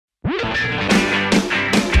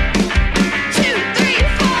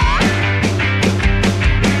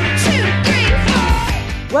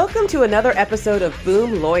to another episode of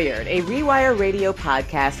Boom Lawyered, a Rewire Radio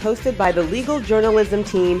podcast hosted by the legal journalism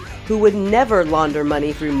team who would never launder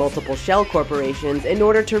money through multiple shell corporations in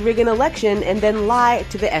order to rig an election and then lie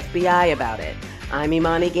to the FBI about it. I'm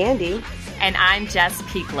Imani Gandy. And I'm Jess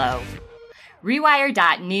Pieklo.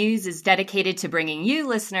 Rewire.News is dedicated to bringing you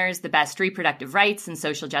listeners the best reproductive rights and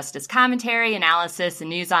social justice commentary, analysis, and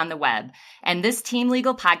news on the web. And this Team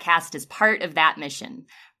Legal podcast is part of that mission.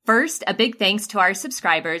 First, a big thanks to our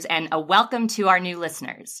subscribers and a welcome to our new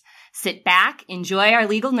listeners. Sit back, enjoy our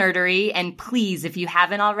legal nerdery, and please, if you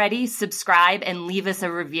haven't already, subscribe and leave us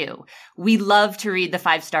a review. We love to read the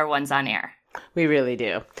 5-star ones on air. We really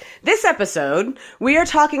do. This episode, we are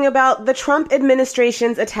talking about the Trump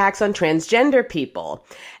administration's attacks on transgender people.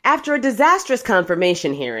 After a disastrous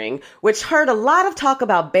confirmation hearing, which heard a lot of talk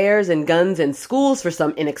about bears and guns in schools for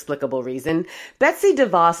some inexplicable reason, Betsy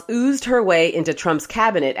DeVos oozed her way into Trump's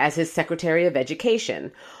cabinet as his Secretary of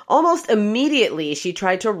Education. Almost immediately, she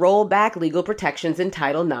tried to roll back legal protections in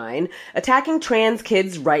Title IX, attacking trans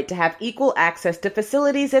kids' right to have equal access to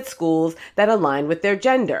facilities at schools that align with their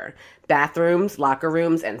gender. Bathrooms, locker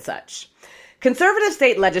rooms, and such. Conservative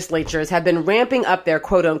state legislatures have been ramping up their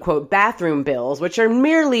quote-unquote bathroom bills, which are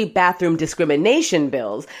merely bathroom discrimination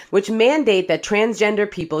bills, which mandate that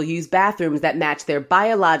transgender people use bathrooms that match their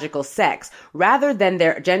biological sex rather than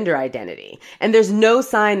their gender identity. And there's no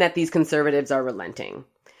sign that these conservatives are relenting.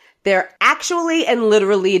 They're actually and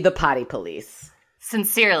literally the potty police.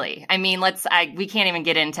 Sincerely. I mean, we can't even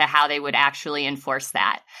get into how they would actually enforce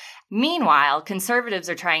that. Meanwhile, conservatives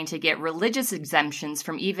are trying to get religious exemptions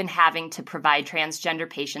from even having to provide transgender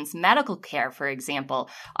patients medical care, for example,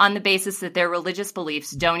 on the basis that their religious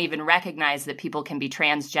beliefs don't even recognize that people can be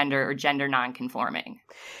transgender or gender nonconforming.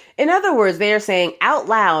 In other words, they are saying out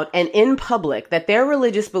loud and in public that their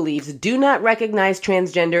religious beliefs do not recognize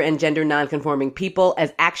transgender and gender nonconforming people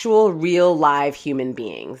as actual, real, live human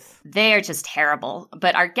beings. They are just terrible.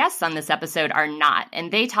 But our guests on this episode are not,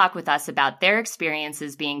 and they talk with us about their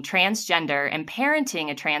experiences being transgender and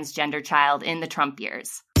parenting a transgender child in the Trump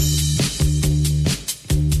years.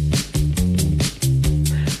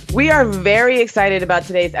 We are very excited about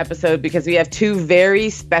today's episode because we have two very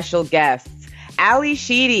special guests. Ally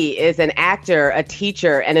Sheedy is an actor, a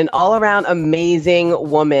teacher, and an all-around amazing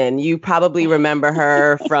woman. You probably remember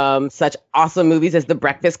her from such awesome movies as The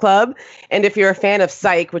Breakfast Club. And if you're a fan of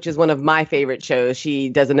Psych, which is one of my favorite shows, she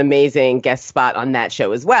does an amazing guest spot on that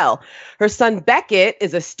show as well. Her son Beckett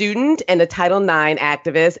is a student and a Title IX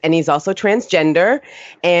activist, and he's also transgender.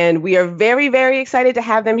 And we are very, very excited to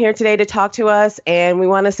have them here today to talk to us. And we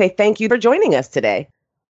want to say thank you for joining us today.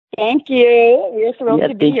 Thank you. We're thrilled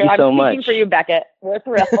to be here. Thank you so much. I'm speaking for you, Beckett. We're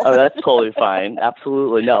thrilled. Oh, that's totally fine.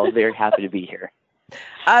 Absolutely. No, very happy to be here.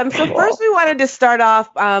 So first we wanted to start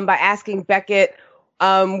off by asking Beckett,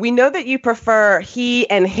 we know that you prefer he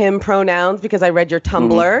and him pronouns because I read your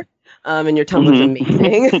Tumblr, and your Tumblr's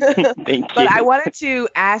amazing. Thank you. But I wanted to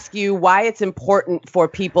ask you why it's important for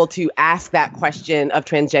people to ask that question of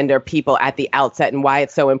transgender people at the outset and why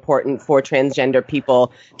it's so important for transgender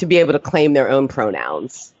people to be able to claim their own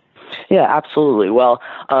pronouns. Yeah, absolutely. Well,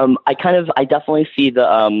 I definitely see the,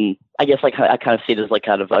 I kind of see it as like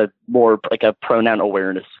kind of a more like a pronoun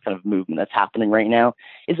awareness kind of movement that's happening right now,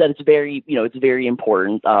 is that it's very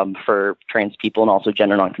important for trans people and also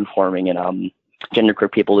gender nonconforming and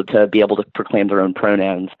genderqueer people to be able to proclaim their own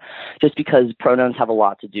pronouns, just because pronouns have a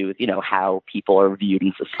lot to do with, how people are viewed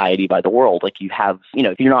in society by the world. Like you have,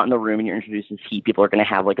 if you're not in the room and you're introduced as he, people are going to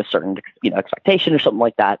have like a certain, expectation or something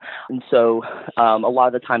like that. And so a lot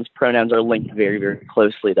of the times pronouns are linked very, very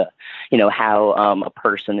closely to, how a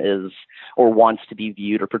person is or wants to be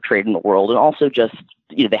viewed or portrayed in the world. And also just,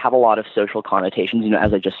 they have a lot of social connotations,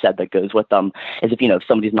 as I just said, that goes with them. As if,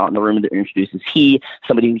 somebody's not in the room and they're introduced as he,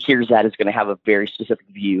 somebody who hears that is going to have a very specific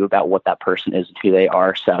view about what that person is and who they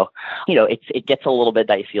are. So, it gets a little bit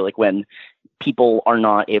dicey, like when people are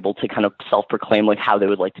not able to kind of self-proclaim like how they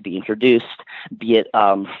would like to be introduced, be it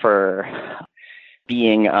for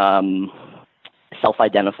being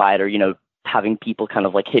self-identified or, having people kind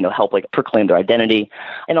of like, help like proclaim their identity.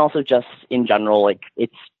 And also just in general, like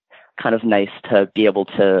it's kind of nice to be able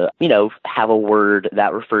to, have a word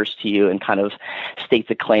that refers to you and kind of states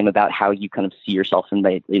a claim about how you kind of see yourself and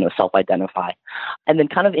may, self-identify. And then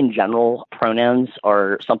kind of in general, pronouns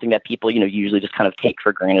are something that people, usually just kind of take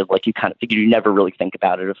for granted. Like you kind of figure you never really think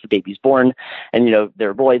about it. If the baby's born and,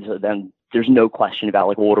 they're boys, then there's no question about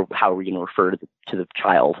like, well, how are we going to refer to the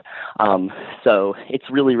child? So it's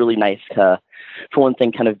really, really nice to, for one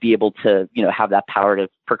thing, kind of be able to, have that power to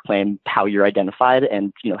proclaim how you're identified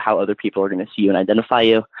and, how other people are going to see you and identify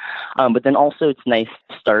you. But then also it's nice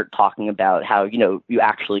to start talking about how, you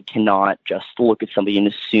actually cannot just look at somebody and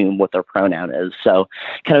assume what their pronoun is. So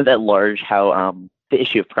kind of at large, how the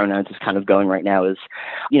issue of pronouns is kind of going right now is,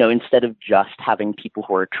 instead of just having people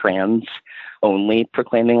who are trans only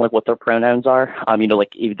proclaiming like what their pronouns are,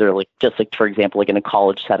 like either like, just like, for example, like in a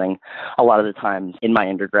college setting, a lot of the times in my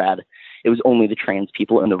undergrad, it was only the trans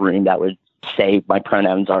people in the room that would say my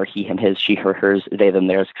pronouns are he, him, his, she, her, hers, they, them,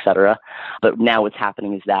 theirs, etc. But now what's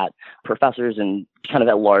happening is that professors and kind of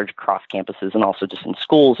at large cross campuses and also just in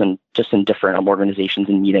schools and just in different organizations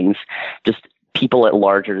and meetings, just people at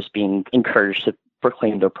large are just being encouraged to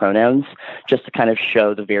proclaim their pronouns just to kind of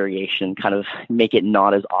show the variation, kind of make it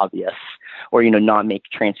not as obvious or, not make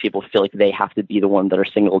trans people feel like they have to be the ones that are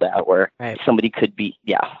singled out where somebody could be,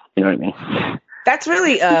 you know what I mean? That's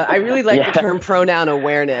really, I really like the term pronoun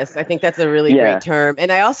awareness. I think that's a really great term.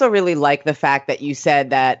 And I also really like the fact that you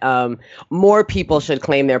said that more people should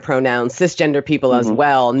claim their pronouns, cisgender people as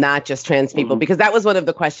well, not just trans people, because that was one of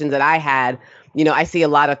the questions that I had. I see a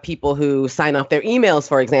lot of people who sign off their emails,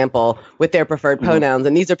 for example, with their preferred pronouns.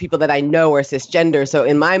 And these are people that I know are cisgender. So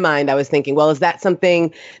in my mind, I was thinking, well, is that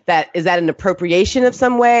an appropriation of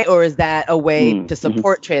some way, or is that a way to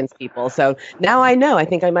support trans people? So now I know. I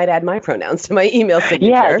think I might add my pronouns to my email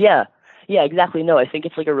signature. Yeah, exactly. No, I think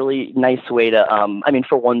it's like a really nice way to,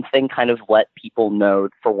 for one thing, kind of let people know,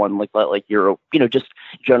 for one, like your, just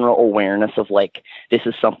general awareness of like, this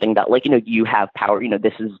is something that like, you have power,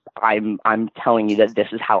 this is, I'm telling you that this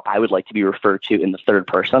is how I would like to be referred to in the third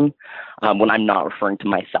person when I'm not referring to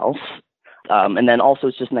myself. And then also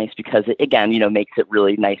it's just nice because it, again, makes it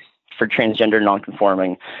really nice for transgender,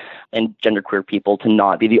 nonconforming, and genderqueer people to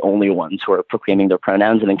not be the only ones who are proclaiming their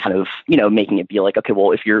pronouns and then kind of, making it be like, okay,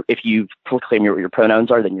 well, if you proclaim what your pronouns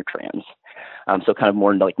are, then you're trans. So kind of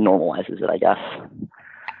more like normalizes it, I guess.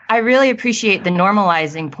 I really appreciate the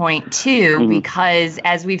normalizing point too, because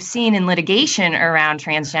as we've seen in litigation around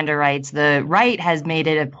transgender rights, the right has made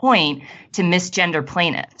it a point to misgender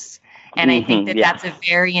plaintiffs. And I think that that's a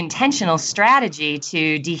very intentional strategy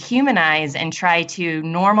to dehumanize and try to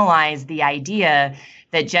normalize the idea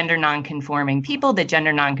that gender nonconforming people, that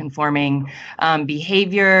gender nonconforming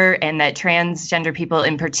behavior, and that transgender people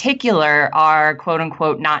in particular are quote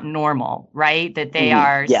unquote not normal, right? That they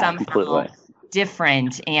are somehow completely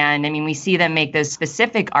different. And I mean, we see them make those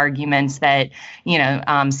specific arguments that,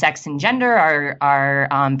 sex and gender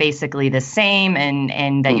are basically the same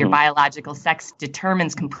and that your biological sex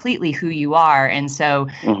determines completely who you are. And so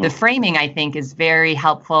the framing, I think, is very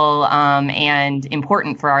helpful and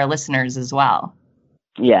important for our listeners as well.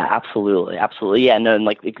 Yeah, absolutely. Yeah, no, and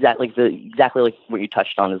like exactly like what you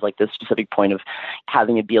touched on is like this specific point of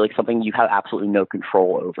having it be like something you have absolutely no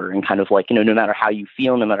control over, and kind of like, no matter how you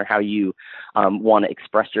feel, no matter how you want to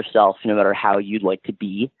express yourself, no matter how you'd like to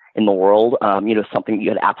be in the world, something that you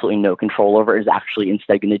had absolutely no control over is actually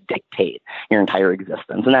instead going to dictate your entire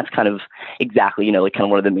existence. And that's kind of exactly, like kind of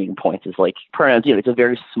one of the main points is like pronouns, it's a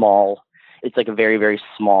very small, it's like a very, very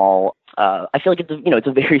small, I feel like it's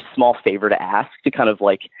a very small favor to ask to kind of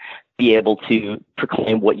like be able to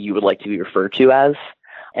proclaim what you would like to be referred to as.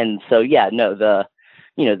 And so, the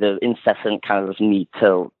incessant kind of need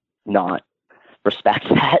to not respect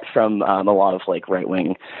that from a lot of like right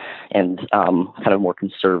wing and kind of more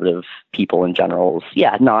conservative people in general.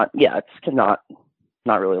 It's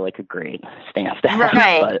not really like a great stance to have.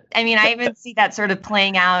 Right. But, I mean, I even see that sort of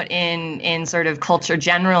playing out in sort of culture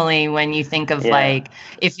generally when you think of like,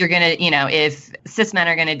 if you're going to, if cis men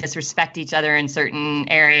are going to disrespect each other in certain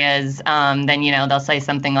areas, then, they'll say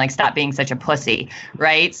something like, stop being such a pussy.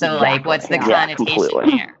 Right. So like, what's the connotation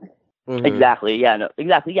here? Exactly. Yeah, no,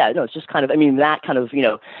 exactly. Yeah, no, it's just kind of, that kind of,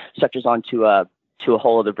 touches on to a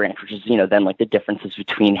whole other branch, which is, then like the differences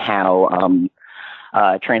between how,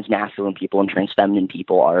 transmasculine people and transfeminine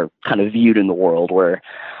people are kind of viewed in the world, where,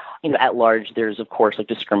 at large, there's of course like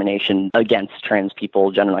discrimination against trans people,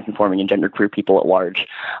 gender nonconforming, and genderqueer people at large.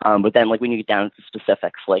 But then like when you get down to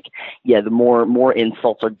specifics, like, the more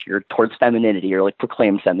insults are geared towards femininity or like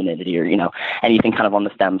proclaimed femininity or, anything kind of on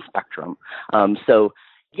the femme spectrum. So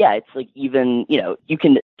it's like even, you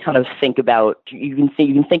can kind of think about, you can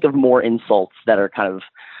think of more insults that are kind of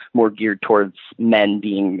more geared towards men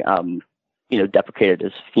being, deprecated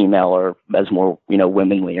as female or as more,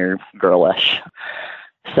 womanly or girlish.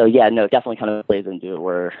 So definitely kind of plays into it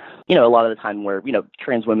where, a lot of the time where,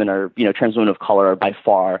 trans women of color are by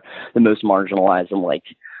far the most marginalized and like,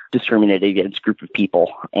 discriminated against group of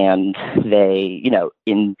people, and they,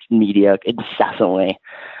 in media incessantly,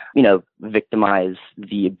 victimize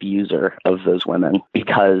the abuser of those women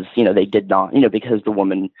because, they did not, because the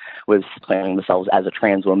woman was planning themselves as a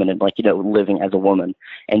trans woman and living as a woman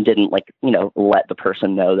and didn't let the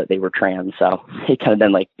person know that they were trans. So it kind of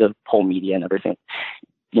then the whole media and everything,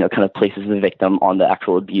 kind of places the victim on the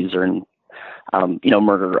actual abuser and,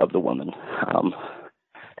 murderer of the woman.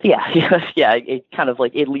 It kind of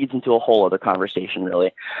it leads into a whole other conversation,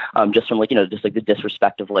 really, just from just the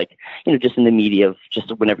disrespect of just in the media of just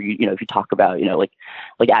whenever if you talk about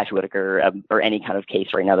like Ash Whitaker or any kind of case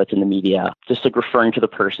right now that's in the media, just referring to the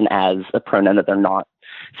person as a pronoun that they're not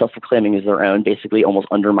self-proclaiming as their own basically almost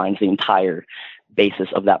undermines the entire basis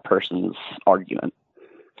of that person's argument.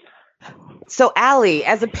 So, Allie,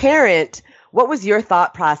 as a parent, what was your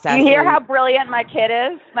thought process? You hear how brilliant my kid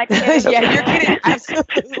is? My kid is yeah, your kid is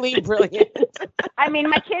absolutely brilliant. I mean,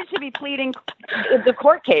 my kid should be pleading the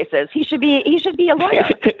court cases. He should be a lawyer.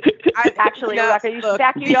 Actually,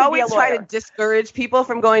 Rebecca, you always try to discourage people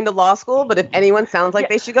from going to law school, but if anyone sounds like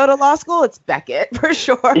they should go to law school, it's Beckett for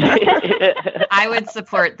sure. I would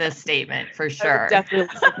support this statement for sure.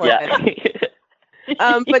 Definitely support it.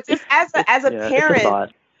 But just as a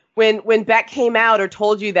parent. When Beck came out or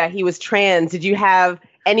told you that he was trans, did you have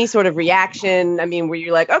any sort of reaction? I mean, were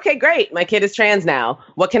you like, okay, great, my kid is trans now.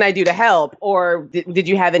 What can I do to help? Or did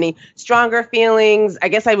you have any stronger feelings? I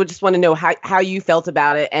guess I would just want to know how you felt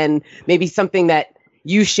about it, and maybe something that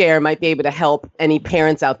you share might be able to help any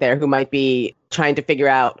parents out there who might be trying to figure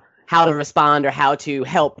out how to respond or how to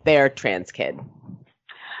help their trans kid.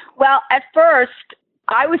 Well, at first,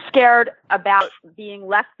 I was scared about being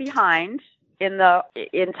left behind in the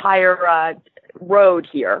entire road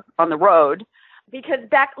here on the road, because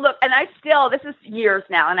look, and this is years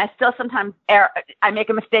now, and I still sometimes I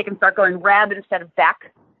make a mistake and start going Reb instead of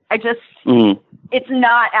Beck. It's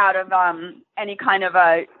not out of any kind of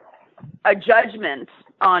a judgment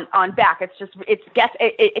on Beck. It's just,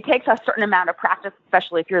 it takes a certain amount of practice,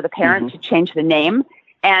 especially if you're the parent, to change the name.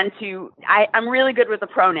 And I'm really good with the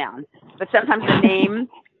pronoun, but sometimes the name,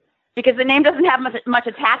 because the name doesn't have much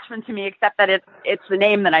attachment to me, except that it's the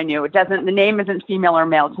name that I knew. The name isn't female or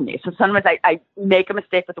male to me. So sometimes I make a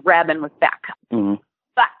mistake with Reb and with Beck. Mm-hmm.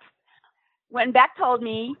 But when Beck told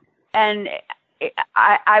me, and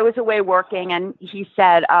I was away working, and he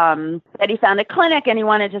said that he found a clinic and he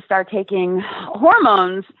wanted to start taking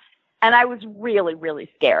hormones, and I was really, really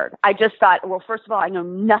scared. I just thought, well, first of all, I know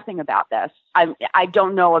nothing about this. I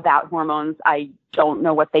don't know about hormones. I don't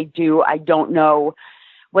know what they do. I don't know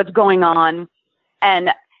what's going on. And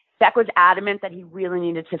Beck was adamant that he really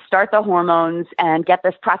needed to start the hormones and get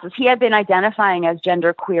this process. He had been identifying as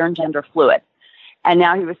gender queer and gender fluid. And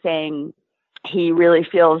now he was saying he really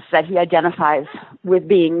feels that he identifies with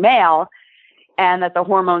being male and that the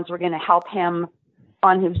hormones were going to help him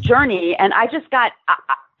on his journey. And I just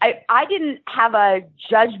I didn't have a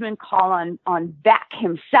judgment call on Beck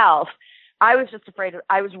himself. I was just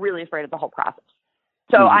I was really afraid of the whole process.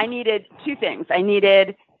 So I needed two things. I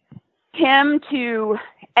needed him to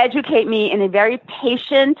educate me in a very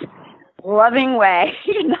patient, loving way,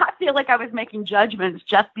 not feel like I was making judgments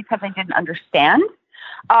just because I didn't understand.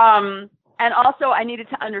 And also I needed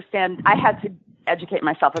to understand, I had to educate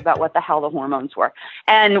myself about what the hell the hormones were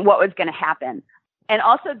and what was going to happen. And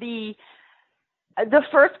also the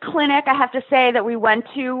first clinic, I have to say, that we went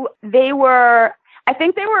to, I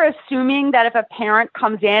think they were assuming that if a parent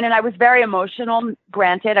comes in, and I was very emotional,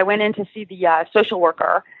 granted, I went in to see the social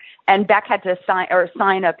worker, and Beck had to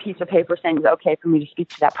sign a piece of paper saying it was okay for me to speak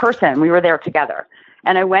to that person. We were there together.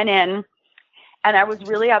 And I went in, and I was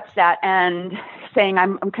really upset and saying,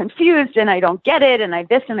 I'm confused, and I don't get it, and I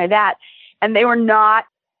this and I that. And they were not,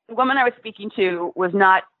 the woman I was speaking to was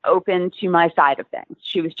not open to my side of things.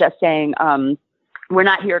 She was just saying, we're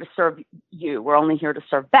not here to serve you. We're only here to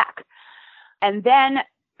serve Beck. And then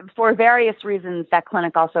for various reasons, that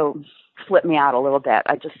clinic also flipped me out a little bit.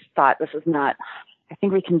 I just thought, this is not, I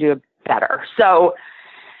think we can do it better. So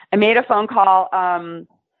I made a phone call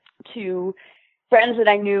to friends that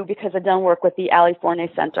I knew because I'd done work with the Allie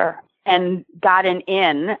Forney Center, and got an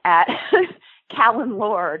in at Callan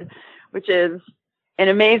Lord, which is an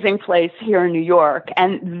amazing place here in New York.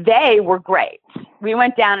 And they were great. We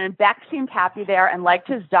went down, and Beck seemed happy there and liked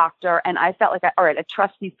his doctor. And I felt like, all right, I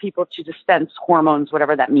trust these people to dispense hormones,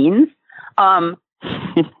 whatever that means. But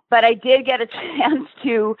I did get a chance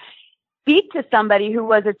to speak to somebody who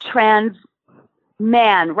was a trans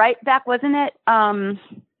man, right, Beck, wasn't it?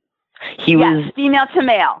 He was female to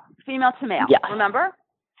male. Yeah. Remember?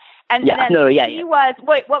 And then he was,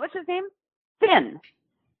 what was his name? Finn.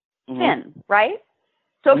 Mm-hmm. Finn, right?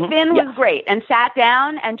 So Finn was great and sat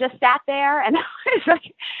down and just sat there, and I was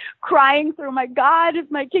like crying through, my God, is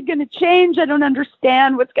my kid going to change? I don't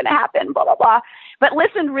understand what's going to happen, blah, blah, blah. But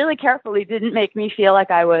listened really carefully, didn't make me feel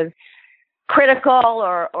like I was critical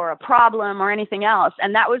or a problem or anything else.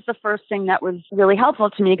 And that was the first thing that was really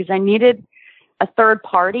helpful to me, because I needed a third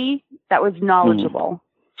party that was knowledgeable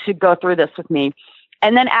to go through this with me.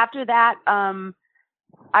 And then after that,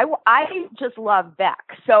 I just love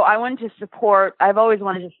Beck. So I've always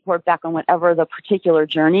wanted to support Beck on whatever the particular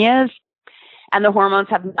journey is. And the hormones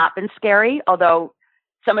have not been scary, although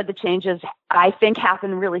some of the changes I think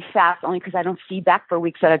happen really fast, only because I don't see Beck for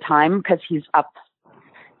weeks at a time because he's up,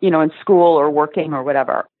 in school or working or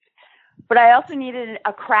whatever. But I also needed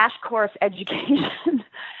a crash course education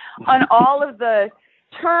on all of the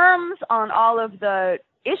terms, on all of the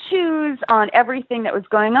issues, on everything that was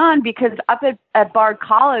going on, because up at Bard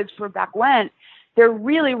College, where Beck went, they're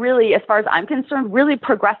really, really, as far as I'm concerned, really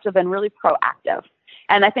progressive and really proactive.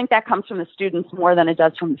 And I think that comes from the students more than it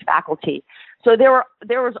does from the faculty. So there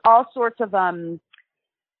was all sorts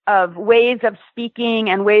of ways of speaking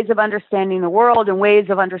and ways of understanding the world and ways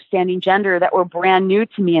of understanding gender that were brand new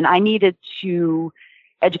to me. And I needed to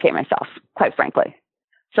educate myself, quite frankly.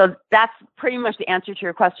 So that's pretty much the answer to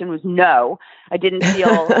your question was no. I didn't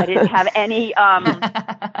have any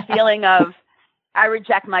feeling of, I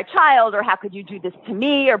reject my child, or how could you do this to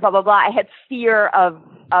me, or blah, blah, blah. I had fear of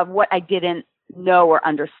what I didn't know or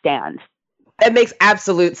understand. That makes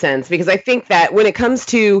absolute sense, because I think that when it comes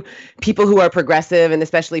to people who are progressive, and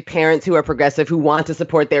especially parents who are progressive, who want to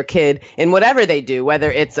support their kid in whatever they do, whether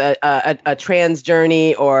it's a trans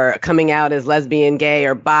journey or coming out as lesbian, gay,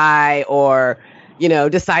 or bi, or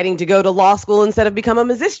deciding to go to law school instead of become a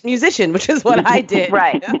musician, which is what I did.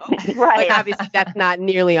 Right. Right. Like, obviously, that's not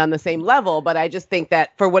nearly on the same level, but I just think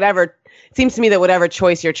that it seems to me that whatever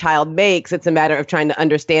choice your child makes, it's a matter of trying to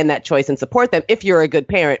understand that choice and support them if you're a good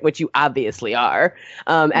parent, which you obviously are,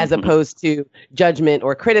 as opposed to judgment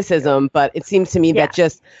or criticism. But it seems to me that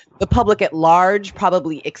just the public at large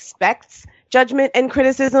probably expects judgment and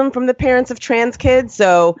criticism from the parents of trans kids.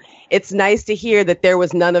 So it's nice to hear that there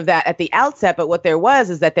was none of that at the outset, but what there was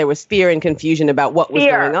is that there was fear and confusion about what was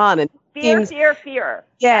going on. And fear.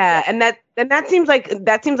 Yeah, and that seems like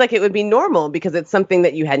it would be normal, because it's something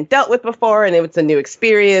that you hadn't dealt with before, and it's a new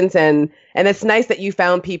experience, and it's nice that you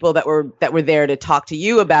found people that were there to talk to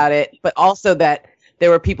you about it, but also that there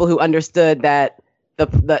were people who understood that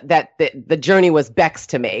the journey was Beck's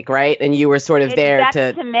to make, right? And you were sort of there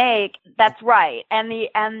to make. That's right. And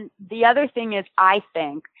the other thing is, I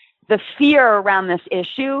think the fear around this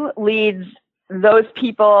issue leads those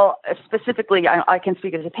people, specifically, I can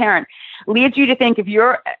speak as a parent, leads you to think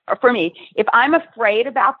if I'm afraid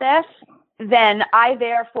about this, then I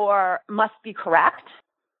therefore must be correct.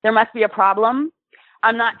 There must be a problem.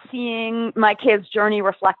 I'm not seeing my kid's journey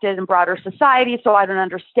reflected in broader society, so I don't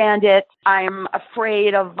understand it. I'm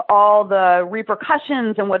afraid of all the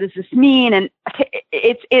repercussions, and what does this mean? And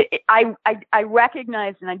I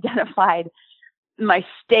recognized and identified my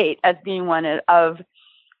state as being one of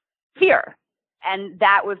fear. And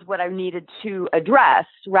that was what I needed to address,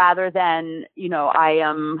 rather than, I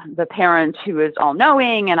am the parent who is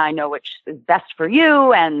all-knowing and I know which is best for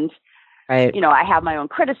you. And, right. I have my own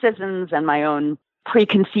criticisms and my own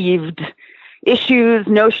preconceived issues,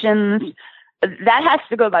 notions.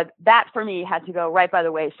 That for me had to go right by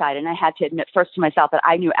the wayside. And I had to admit first to myself that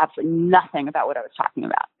I knew absolutely nothing about what I was talking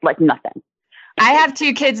about, like nothing. I have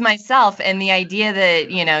 2 kids myself, and the idea that,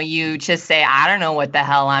 you just say, I don't know what the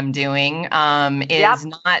hell I'm doing, is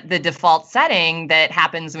not the default setting that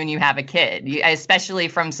happens when you have a kid, especially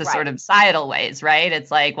from sort of societal ways, right?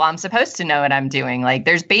 It's like, well, I'm supposed to know what I'm doing. Like,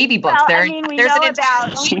 there's baby books. There's an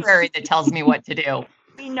entire library that tells me what to do.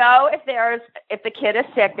 We know if the kid is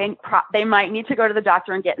sick, they might need to go to the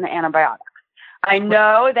doctor and get an antibiotic. I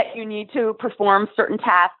know that you need to perform certain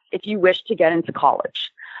tasks if you wish to get into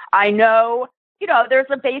college. I know, there's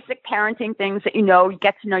a basic parenting things that, you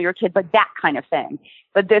get to know your kid, but that kind of thing.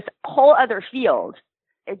 But this whole other field,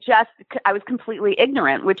 I was completely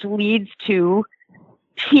ignorant, which leads to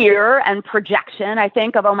fear and projection, I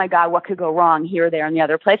think, of, oh my God, what could go wrong here, there, and the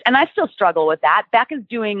other place. And I still struggle with that. Beck is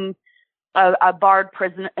doing a Bard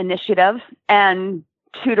prison initiative and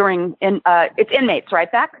tutoring it's inmates,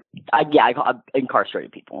 right, Beck? I call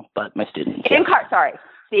incarcerated people, but my students. Yeah. Sorry.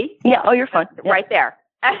 See? Yeah. Oh, you're fine. Right there.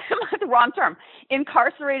 I'm the wrong term.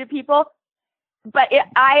 Incarcerated people. But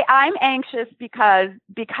I'm anxious because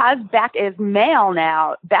Beck is male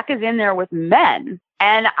now. Beck is in there with men,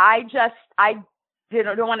 and I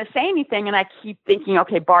don't want to say anything, and I keep thinking,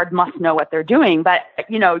 okay, Bard must know what they're doing, but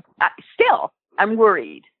still, I'm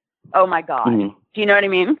worried. Oh my God. Do you know what I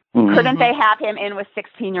mean? Mm-hmm. Couldn't they have him in with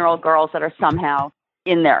 16-year-old girls that are somehow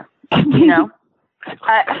in there? You know?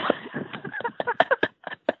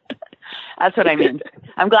 That's what I mean.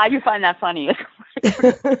 I'm glad you find that funny.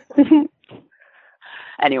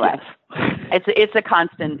 Anyway, it's a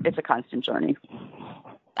constant journey.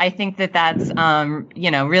 I think that's,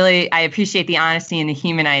 really, I appreciate the honesty and the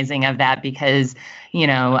humanizing of that because,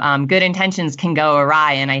 good intentions can go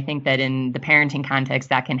awry. And I think that in the parenting context,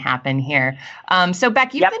 that can happen here. So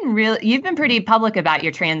Beck, you've been pretty public about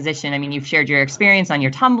your transition. I mean, you've shared your experience on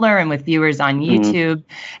your Tumblr and with viewers on YouTube.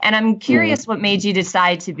 Mm-hmm. And I'm curious what made you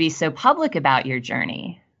decide to be so public about your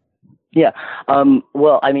journey? Yeah.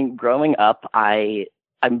 Well, I mean, growing up,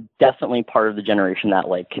 I'm definitely part of the generation that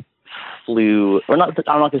flew, or not,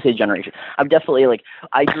 I'm not going to say generation. I'm definitely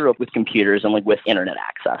I grew up with computers and with internet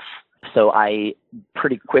access. So I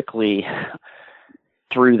pretty quickly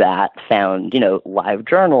through that found,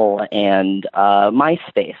 LiveJournal and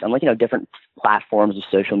MySpace and different platforms of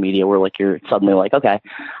social media where you're suddenly okay,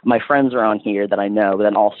 my friends are on here that I know, but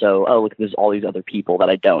then also, oh, look, there's all these other people that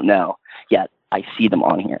I don't know yet. I see them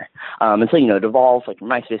on here. And so, it evolves from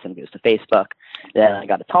MySpace and it goes to Facebook. Then I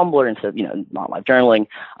got a Tumblr instead of, not live journaling.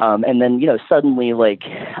 And then, suddenly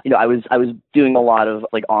I was doing a lot of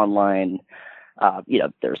online,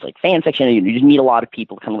 there's fan fiction. You just meet a lot of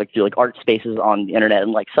people kind of do art spaces on the internet.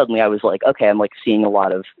 And suddenly I was okay, I'm seeing a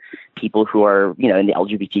lot of people who are, in the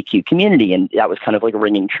LGBTQ community. And that was kind of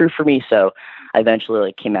ringing true for me. So I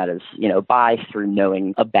eventually came out as, bi through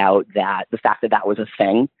knowing about that, the fact that was a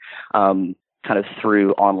thing. Kind of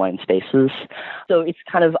through online spaces. So it's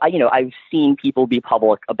kind of, I've seen people be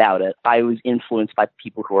public about it. I was influenced by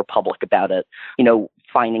people who were public about it,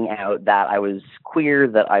 finding out that I was queer,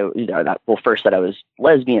 that first that I was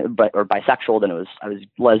lesbian or bisexual, then I was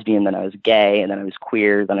lesbian, then I was gay, and then I was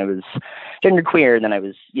queer, then I was genderqueer, and then I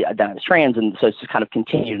was trans. And so it's just kind of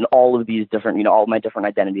continued. And all of these different, all of my different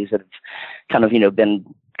identities that have kind of, been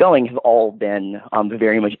going have all been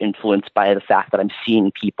very much influenced by the fact that I'm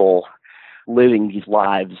seeing people living these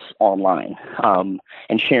lives online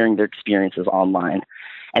and sharing their experiences online.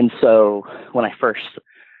 And so when I first,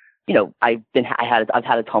 I've had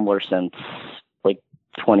a Tumblr since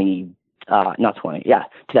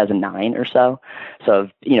 2009 or so. So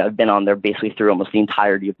I've been on there basically through almost the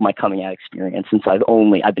entirety of my coming out experience. And so I've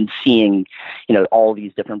been seeing, all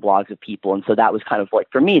these different blogs of people. And so that was kind of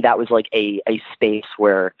for me, that was a space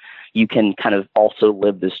where you can kind of also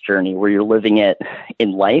live this journey where you're living it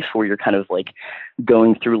in life, where you're kind of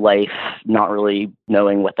going through life, not really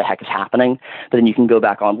knowing what the heck is happening. But then you can go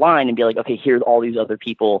back online and be okay, here's all these other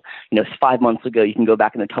people, 5 months ago, you can go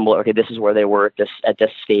back in the Tumblr. Okay, this is where they were at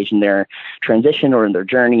this stage in their transition or in their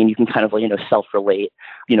journey. And you can kind of self-relate,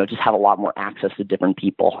 just have a lot more access to different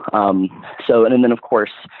people. And then of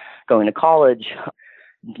course, going to college,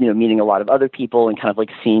 meeting a lot of other people and kind of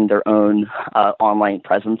seeing their own online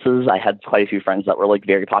presences. I had quite a few friends that were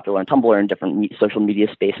very popular on Tumblr and different social media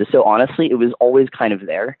spaces. So honestly, it was always kind of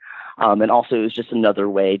there. And also it was just another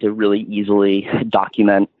way to really easily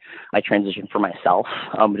document my transition for myself,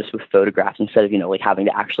 just with photographs instead of, having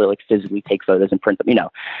to actually physically take photos and print them,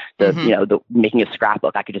 the making a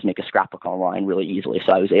scrapbook. I could just make a scrapbook online really easily.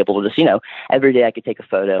 So I was able to just, every day I could take a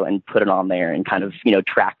photo and put it on there and kind of,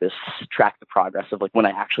 track the progress of when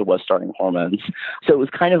I actually was starting hormones. So it was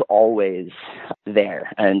kind of always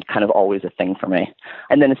there and kind of always a thing for me.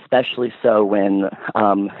 And then especially so when,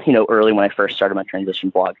 early when I first started my transition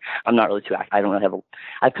blog, I'm not really too active. I don't really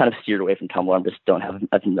I've kind of steered away from Tumblr. I just don't have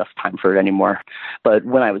enough time for it anymore. But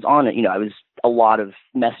when I was on it, a lot of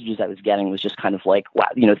messages I was getting was just kind of wow,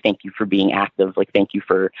 thank you for being active. Thank you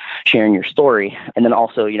for sharing your story. And then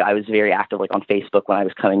also, I was very active on Facebook when I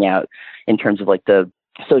was coming out in terms of the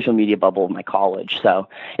social media bubble of my college. So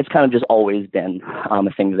it's kind of just always been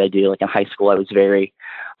a thing that I do. In high school, I was very,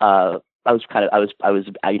 I was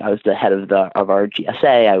the head of our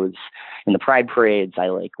GSA. I was in the Pride parades. I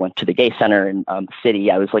went to the gay center in the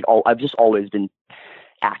city. I was I've just always been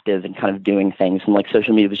active and kind of doing things, and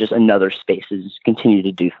social media was just another space to just continue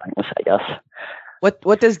to do things, I guess.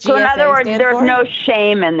 What does GSA So in other words, there's for? No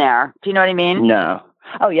shame in there. Do you know what I mean? No.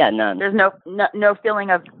 Oh yeah, none. There's no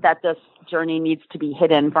feeling of that this journey needs to be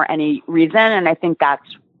hidden for any reason, and I think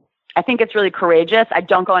it's really courageous. I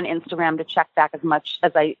don't go on Instagram to check back as much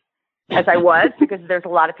as I was, because there's a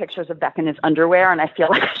lot of pictures of Beck in his underwear, and I feel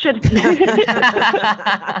like I should,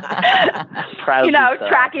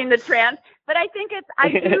 tracking the trans. But I think I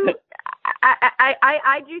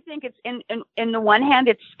do think it's in the one hand,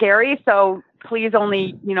 it's scary. So please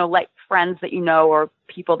only, let friends that or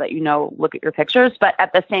people that look at your pictures. But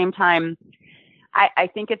at the same time, I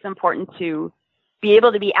think it's important to be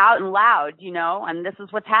able to be out and loud, and this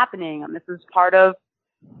is what's happening, and this is part of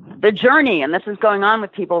the journey, and this is going on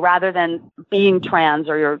with people, rather than being trans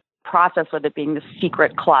or your process with it being the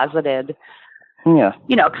secret, closeted,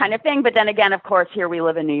 kind of thing. But then again, of course, here we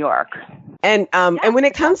live in New York. And when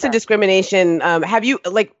it comes to discrimination, have you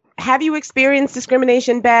experienced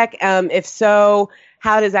discrimination, Beck? If so,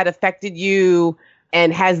 how has that affected you?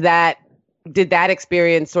 And did that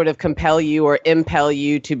experience sort of compel you or impel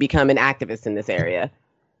you to become an activist in this area?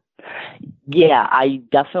 Yeah, I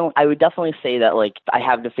would definitely say that, like, I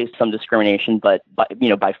have to face some discrimination, but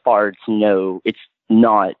by far it's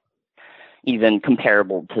not even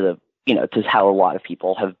comparable to to how a lot of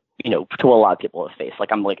people have faced.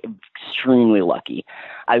 Like, I'm like extremely lucky.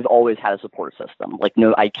 I've always had a support system. Like,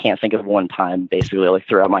 no, I can't think of one time basically like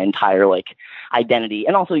throughout my entire like identity.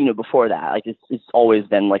 And also, before that, like it's always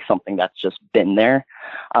been like something that's just been there.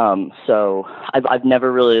 So I've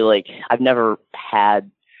never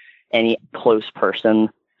had any close person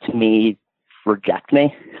to me reject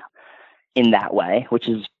me in that way, which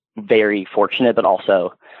is very fortunate, but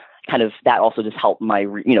also kind of that also just helped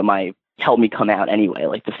helped me come out anyway.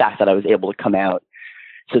 Like, the fact that I was able to come out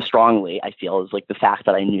so strongly, I feel, is like the fact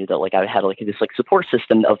that I knew that like I had like this like support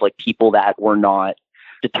system of like people that were not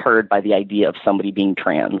deterred by the idea of somebody being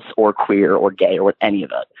trans or queer or gay or any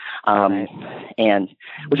of it. And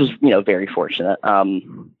which was, very fortunate. So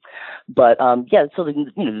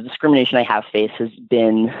the discrimination I have faced has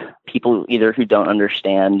been people either who don't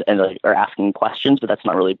understand and are asking questions, but that's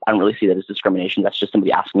not really, I don't really see that as discrimination. That's just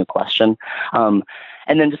somebody asking a question.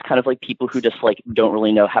 And then just kind of like people who just like don't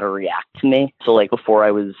really know how to react to me. So like before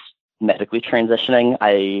I was medically transitioning,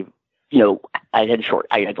 I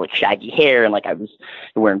had like shaggy hair and like I was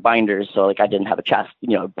wearing binders. So like I didn't have a chest,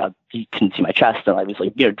 you couldn't see my chest. And I was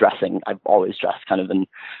like, dressing, I've always dressed kind of in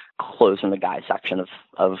clothes from the guys section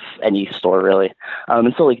of any store really.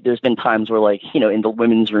 And so like, there's been times where like, in the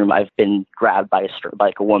women's room, I've been grabbed by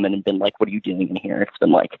a woman and been like, what are you doing in here? It's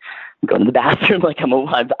been like, I'm going to the bathroom. Like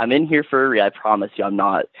I'm in here for a reason. I promise you, I'm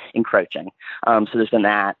not encroaching. So there's been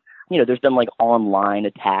that. There's been like online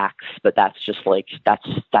attacks, but that's just like,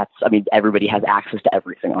 I mean, everybody has access to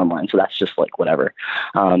everything online. So that's just like, whatever.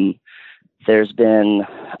 There's been,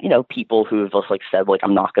 people who have just like said, like,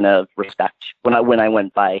 I'm not going to respect when I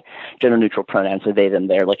went by gender neutral pronouns, so they, them,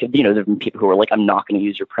 they're like, there've been people who are like, I'm not going to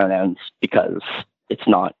use your pronouns because it's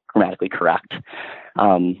not grammatically correct.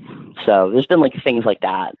 So there's been like things like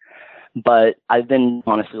that. But I've been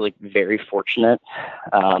honestly like very fortunate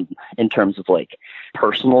in terms of like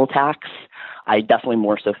personal attacks. I definitely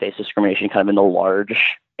more so face discrimination kind of in the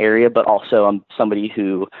large area, but also I'm somebody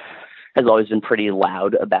who has always been pretty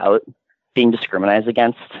loud about being discriminated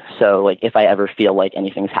against. So like if I ever feel like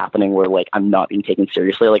anything's happening where like I'm not being taken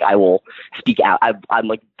seriously, like I will speak out. I'm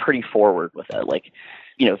like pretty forward with it. Like,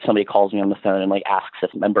 if somebody calls me on the phone and like asks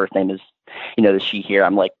if my birth name is, is she here?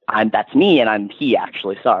 I'm like, that's me and I'm he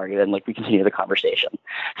actually, sorry. And like we continue the conversation.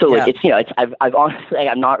 So like I've honestly, like,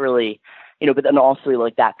 I'm not really, but then also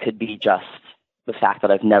like that could be just the fact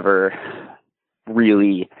that I've never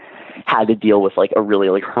really had to deal with like a really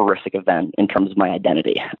like horrific event in terms of my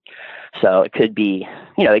identity. So it could be,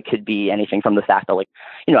 anything from the fact that like,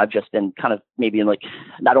 I've just been kind of maybe in like,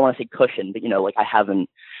 I don't want to say cushion, but like I haven't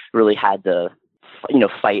really had to,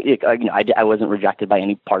 fight. I wasn't rejected by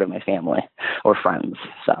any part of my family or friends.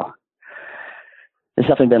 So there's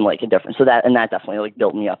definitely been like a difference. So that definitely like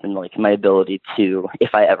built me up in like my ability to,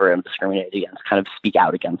 if I ever am discriminated against, kind of speak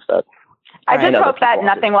out against it. I just hope that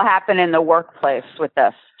nothing will happen in the workplace with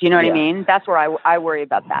this. Do you know what I mean? That's where I worry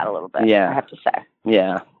about that a little bit. Yeah. I have to say.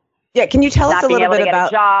 Yeah. Yeah. Can you tell us a little bit about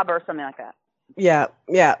a job or something like that? Yeah.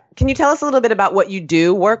 Yeah. Can you tell us a little bit about what you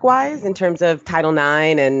do work-wise in terms of Title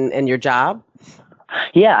IX and your job?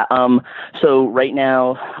 Yeah. So right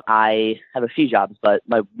now I have a few jobs, but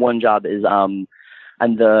my one job is, I'm one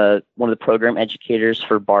of the program educators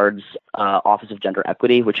for BARD's Office of Gender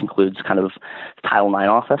Equity, which includes kind of Title IX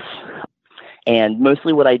office. And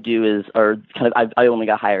mostly what I do is, I only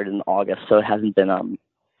got hired in August, so it hasn't been I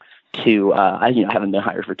haven't been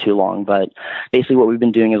hired for too long. But basically, what we've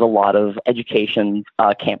been doing is a lot of education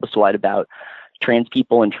campus-wide about trans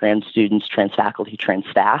people and trans students, trans faculty, trans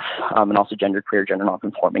staff, and also genderqueer, gender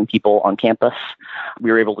nonconforming people on campus.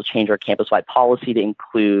 We were able to change our campus-wide policy to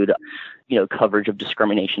include coverage of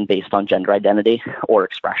discrimination based on gender identity or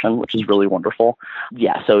expression, which is really wonderful.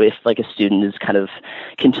 Yeah, so if like a student is kind of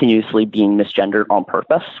continuously being misgendered on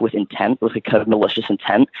purpose with intent, with a kind of malicious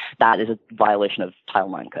intent, that is a violation of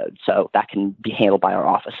Title IX code. So that can be handled by our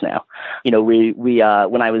office now. We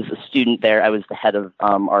when I was a student there, I was the head of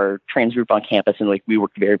our trans group on campus, and like we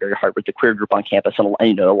worked very, very hard with the queer group on campus,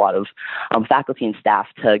 and a lot of faculty and staff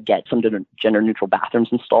to get some gender neutral bathrooms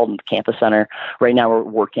installed in the campus center. Right now we're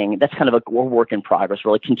working. That's kind of we're work in progress.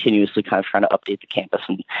 We're like continuously kind of trying to update the campus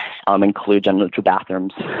and include gender neutral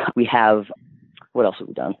bathrooms. We have, what else have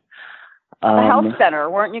we done? The health center.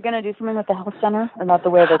 Weren't you going to do something with the health center about the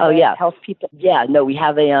way that health people? Yeah, no, we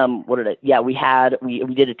have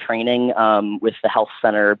we did a training with the health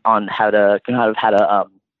center on how to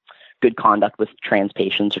good conduct with trans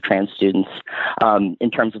patients or trans students, in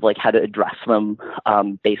terms of like how to address them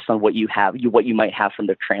based on what you might have from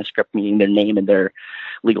their transcript, meaning their name and their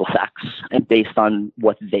legal sex, and based on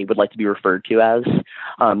what they would like to be referred to as.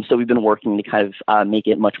 So we've been working to kind of make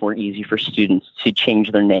it much more easy for students to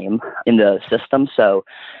change their name in the system so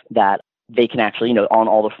that they can actually, on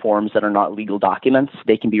all the forms that are not legal documents,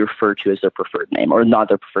 they can be referred to as their preferred name or not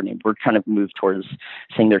their preferred name. We're trying to move towards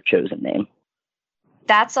saying their chosen name.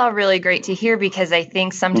 That's all really great to hear, because I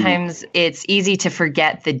think sometimes it's easy to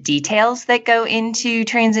forget the details that go into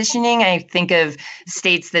transitioning. I think of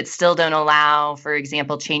states that still don't allow, for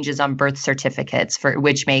example, changes on birth certificates,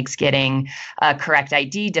 which makes getting a correct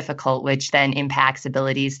ID difficult, which then impacts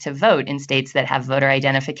abilities to vote in states that have voter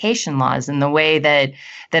identification laws, and the way that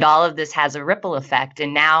all of this has a ripple effect.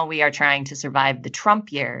 And now we are trying to survive the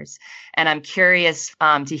Trump years. And I'm curious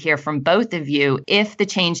to hear from both of you if the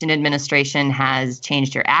change in administration has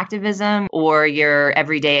changed your activism or your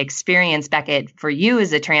everyday experience. Beckett, for you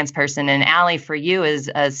as a trans person, and Allie, for you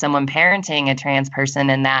as someone parenting a trans person,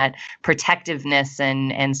 and that protectiveness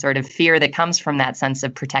and sort of fear that comes from that sense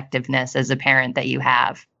of protectiveness as a parent that you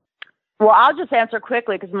have. Well, I'll just answer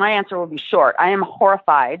quickly because my answer will be short. I am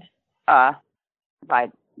horrified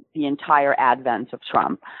by the entire advent of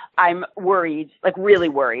Trump. I'm worried, like really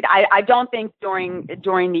worried. I don't think during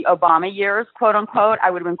the Obama years, quote unquote, I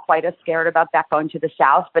would have been quite as scared about that going to the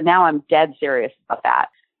South. But now I'm dead serious about that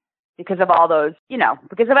because of all those,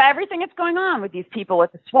 because of everything that's going on with these people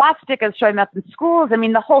with the swastikas showing up in schools. I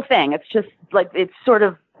mean, the whole thing, it's just like, it's sort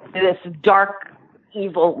of this dark,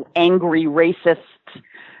 evil, angry, racist,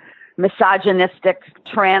 misogynistic,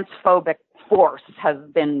 transphobic force has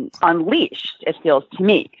been unleashed, it feels to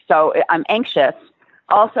me. So I'm anxious.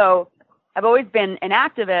 Also, I've always been an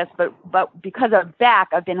activist, but because of Beck,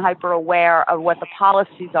 I've been hyper aware of what the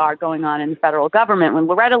policies are going on in the federal government. When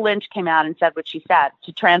Loretta Lynch came out and said what she said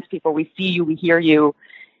to trans people, we see you, we hear you,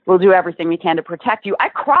 we'll do everything we can to protect you. I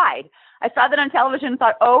cried. I saw that on television and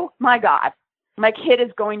thought, oh my God, my kid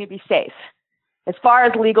is going to be safe as far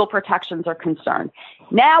as legal protections are concerned.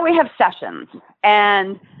 Now we have Sessions,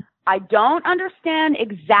 and I don't understand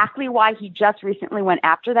exactly why he just recently went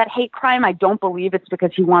after that hate crime. I don't believe it's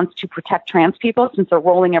because he wants to protect trans people since they're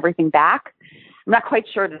rolling everything back. I'm not quite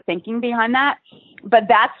sure the thinking behind that, but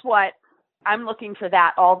that's what I'm looking for,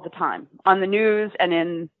 that all the time on the news and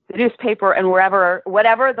in the newspaper and whatever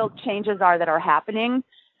the changes are that are happening,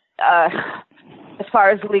 as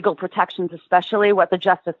far as legal protections, especially what the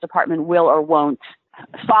Justice Department will or won't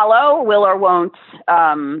follow, will or won't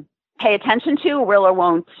pay attention to, will or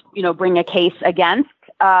won't, bring a case against,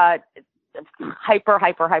 hyper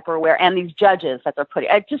aware. And these judges that they're putting,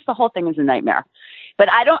 just the whole thing is a nightmare.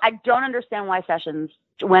 But I don't understand why Sessions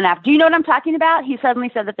went after. Do you know what I'm talking about? He suddenly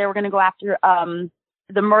said that they were going to go after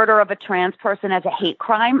the murder of a trans person as a hate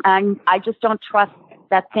crime. And I just don't trust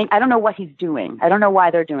that thing. I don't know what he's doing. I don't know why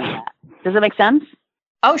they're doing that. Does it make sense?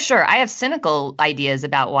 Oh, sure. I have cynical ideas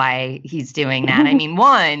about why he's doing that. I mean,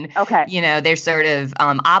 one, they're sort of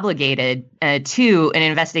obligated. Two, an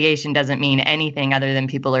investigation doesn't mean anything other than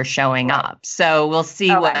people are showing up. So we'll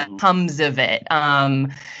see what comes of it.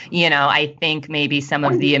 I think maybe some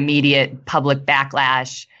of the immediate public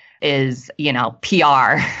backlash is,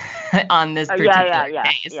 PR on this particular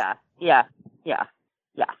case. Yeah.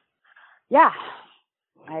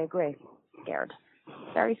 I agree. Scared.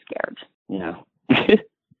 Very scared. Yeah.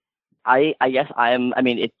 I guess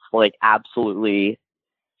it's like absolutely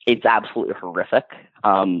horrific.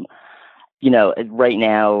 Right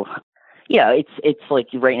now, it's like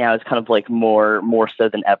right now it's kind of like more so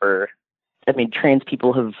than ever. I mean, trans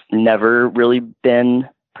people have never really been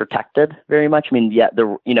protected very much. I mean,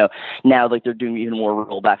 they're now like they're doing even more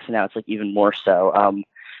rollbacks, and now it's like even more so.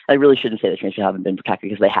 I really shouldn't say that trans people haven't been protected,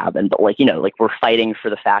 because they have been, but like, you know, like we're fighting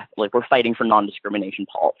for we're fighting for non-discrimination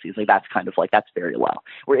policies. Like that's kind of like, that's very low.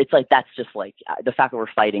 Where it's like, that's just like the fact that we're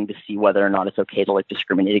fighting to see whether or not it's okay to like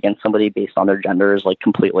discriminate against somebody based on their gender is like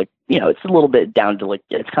completely, you know, it's a little bit down to like,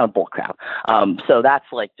 it's kind of bull crap. So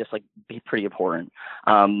that's like, just like pretty important.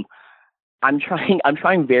 I'm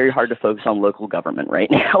trying very hard to focus on local government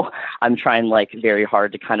right now. I'm trying like very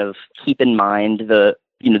hard to kind of keep in mind the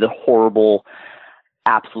horrible,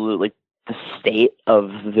 absolutely the state of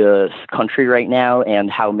the country right now, and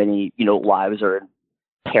how many, you know, lives are in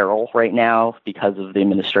peril right now because of the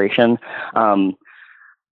administration.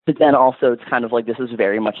 But then also it's kind of like, this is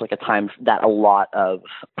very much like a time that a lot of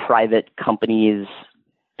private companies,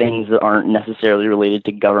 things that aren't necessarily related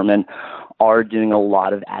to government, are doing a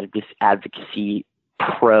lot of advocacy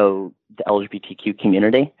pro the LGBTQ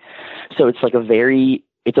community. So it's like a very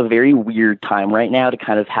weird time right now to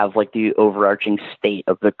kind of have like the overarching state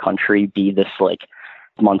of the country be this like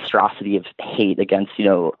monstrosity of hate against, you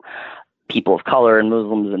know, people of color and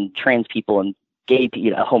Muslims and trans people and gay people, you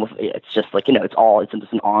know, it's just like, you know, it's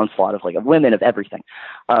just an onslaught of like of women, of everything.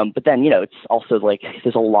 But then, you know, it's also like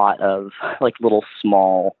there's a lot of like little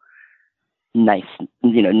small nice,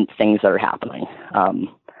 you know, things that are happening. You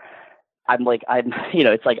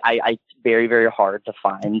know, it's like I very, very hard to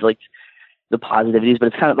find like the positivities, but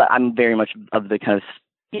it's kind of like, I'm very much of the kind of,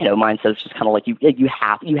 you know, mindset. It's just kind of like you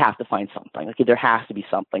have to find something. Like there has to be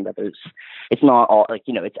something that it's not all like,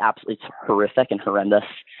 you know, it's horrific and horrendous,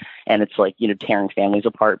 and it's like, you know, tearing families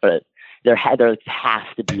apart, but there has to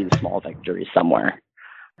be the small victories somewhere.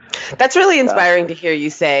 That's really inspiring to hear you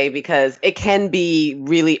say, because it can be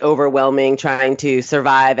really overwhelming trying to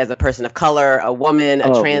survive as a person of color, a woman,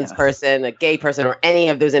 a trans person, a gay person, or any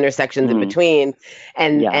of those intersections in between.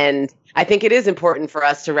 And I think it is important for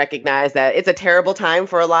us to recognize that it's a terrible time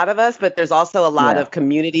for a lot of us, but there's also a lot of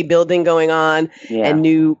community building going on, and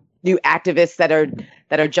new activists that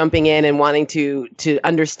are jumping in and wanting to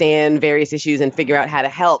understand various issues and figure out how to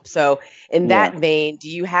help. So in that vein, do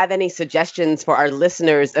you have any suggestions for our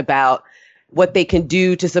listeners about what they can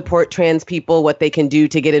do to support trans people, what they can do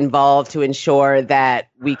to get involved to ensure that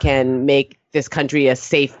we can make this country a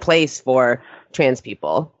safe place for trans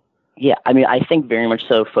people? Yeah, I mean, I think very much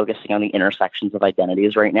so focusing on the intersections of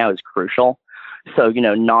identities right now is crucial. So, you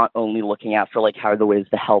know, not only looking out for like how are the ways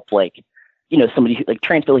to help, like, you know, somebody who like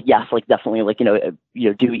trans people, like, yes, like definitely like, you know,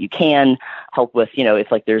 do what you can, help with, you know,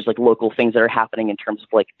 if like there's like local things that are happening in terms of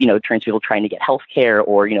like, you know, trans people trying to get healthcare,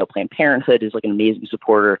 or, you know, Planned Parenthood is like an amazing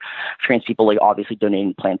supporter. Trans people like obviously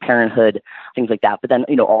donating to Planned Parenthood, things like that. But then,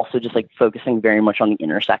 you know, also just like focusing very much on the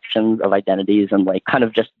intersections of identities and like kind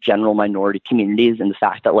of just general minority communities, and the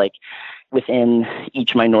fact that like within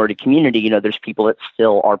each minority community, you know, there's people that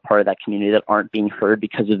still are part of that community that aren't being heard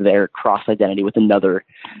because of their cross identity with another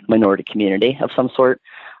minority community of some sort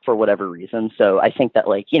for whatever reason. So I think that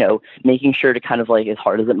like, you know, making sure to kind of like, as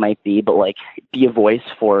hard as it might be, but like be a voice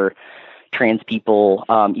for trans people,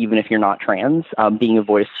 even if you're not trans, being a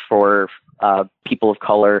voice for people of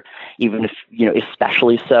color, even if, you know,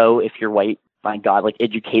 especially so if you're white. My God, like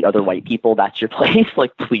educate other white people. That's your place.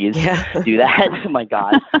 Like, please do that. My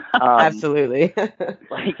God. Absolutely.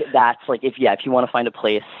 Like that's like, if you want to find a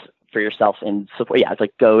place for yourself and support, it's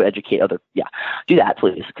like go educate other, do that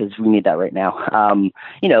please. Cause we need that right now.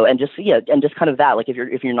 You know, and just kind of that, like if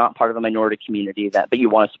you're not part of a minority community but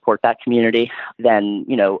you want to support that community, then,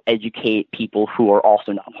 you know, educate people who are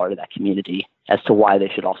also not part of that community as to why they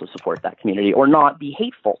should also support that community, or not be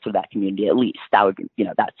hateful to that community. At least that would be, you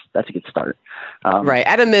know, that's a good start. Right.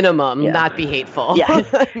 At a minimum, not be hateful. Yeah.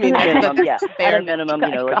 I mean, At a minimum,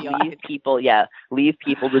 you know, like leave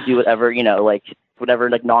people to do whatever, you know, like whatever,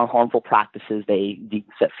 like non-harmful practices they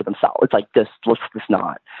fit for themselves. It's like, just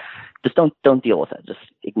don't deal with it. Just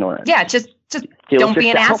ignore it. Yeah. Just don't be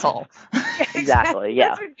an asshole. Exactly.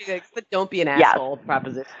 Yeah. But don't be an asshole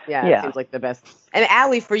proposition. Yeah. It seems like the best. And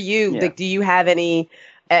Allie, for you, like, do you have any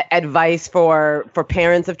advice for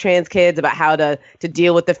parents of trans kids about how to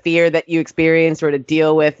deal with the fear that you experience, or to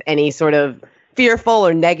deal with any sort of fearful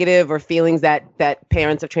or negative or feelings that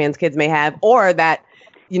parents of trans kids may have, or that,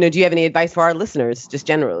 you know, do you have any advice for our listeners just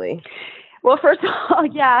generally? Well, first of all,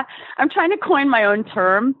 I'm trying to coin my own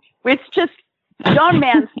term. It's just don't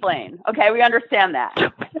mansplain. Okay, we understand that.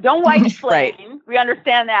 Don't white-splain. Right. We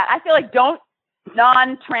understand that. I feel like don't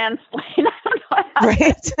non-transplain. I don't know how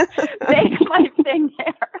to make my thing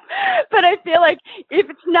there. But I feel like if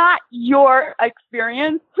it's not your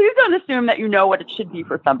experience, please don't assume that you know what it should be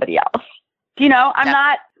for somebody else. You know,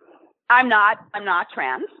 I'm not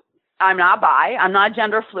trans. I'm not bi. I'm not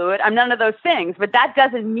gender fluid. I'm none of those things. But that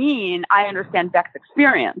doesn't mean I understand Beck's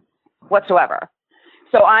experience whatsoever.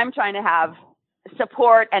 So I'm trying to have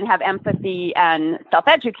support and have empathy and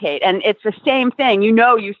self-educate. And it's the same thing. You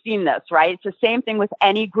know, you've seen this, right? It's the same thing with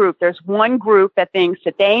any group. There's one group that thinks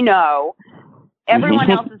that they know everyone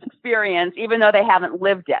else's experience, even though they haven't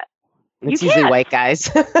lived it. It's usually white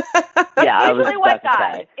guys. Yeah, it's usually white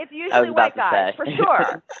guys. It's usually white guys, for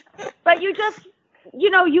sure. But you just,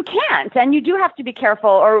 you can't. And you do have to be careful,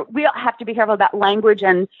 or we have to be careful about language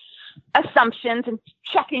and assumptions and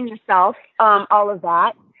checking yourself, all of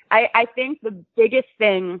that. I think the biggest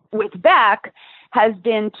thing with Beck has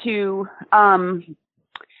been to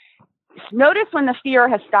notice when the fear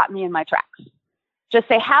has stopped me in my tracks. Just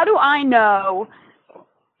say, how do I know?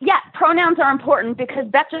 Yeah, pronouns are important because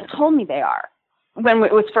Beck just told me they are when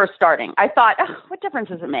it was first starting. I thought, what difference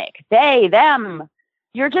does it make? They, them,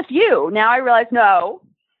 you're just you. Now I realize, no,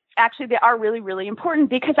 actually they are really, really important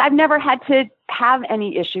because I've never had to have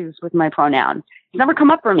any issues with my pronoun. It's never come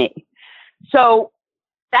up for me. So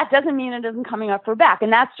that doesn't mean it isn't coming up for Beck.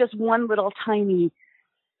 And that's just one little tiny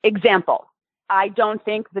example. I don't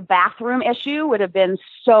think the bathroom issue would have been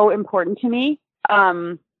so important to me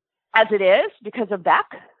as it is because of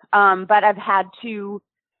Beck. But I've had to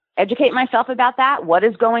educate myself about that. What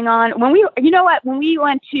is going on? When we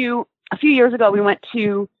went to, a few years ago, we went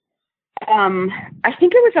to, I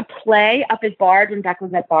think it was a play up at Bard when Beck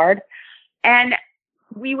was at Bard. And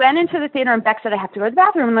we went into the theater and Beck said, I have to go to the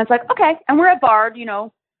bathroom. And I was like, okay. And we're at Bard,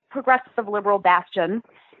 progressive liberal bastion.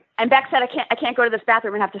 And Beck said, I can't go to this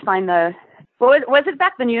bathroom and have to find was it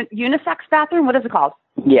Beck, the unisex bathroom? What is it called?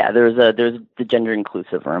 Yeah, there's the gender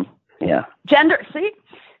inclusive room. Yeah. Gender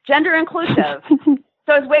inclusive.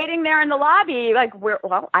 So I was waiting there in the lobby, like,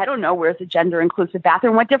 I don't know, where's the gender inclusive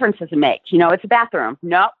bathroom? What difference does it make? It's a bathroom.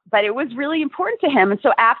 No, but it was really important to him. And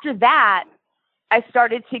so after that, I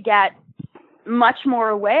started to get much more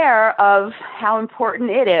aware of how important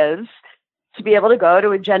it is to be able to go to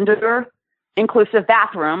a gender inclusive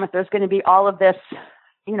bathroom if there's going to be all of this,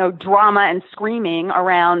 drama and screaming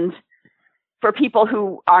around for people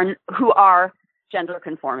who are gender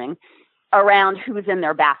conforming around who's in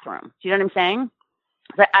their bathroom. Do you know what I'm saying?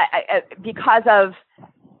 But I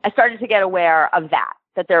started to get aware of that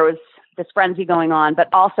there was this frenzy going on, but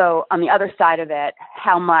also on the other side of it,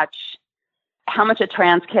 how much a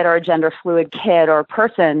trans kid or a gender fluid kid or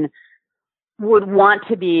person would want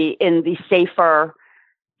to be in the safer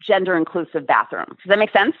gender inclusive bathroom. Does that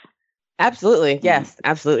make sense? Absolutely. Yes,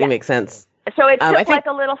 absolutely. Makes sense. So it's just like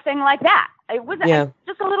a little thing like that. It wasn't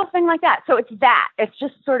just a little thing like that. So it's that. It's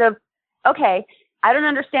just sort of, okay, I don't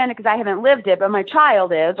understand it because I haven't lived it, but my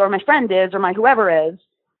child is, or my friend is, or my whoever is.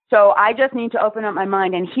 So I just need to open up my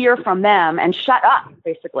mind and hear from them and shut up,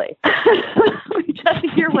 basically. Just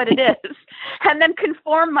hear what it is and then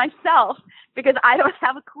conform myself because I don't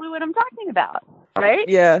have a clue what I'm talking about. Right?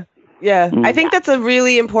 Yeah. Yeah, I think that's a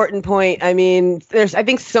really important point. I mean, I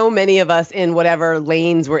think so many of us in whatever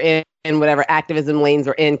lanes we're in, whatever activism lanes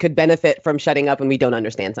we're in, could benefit from shutting up when we don't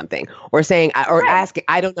understand something or saying or asking,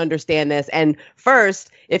 I don't understand this. And first,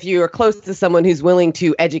 if you are close to someone who's willing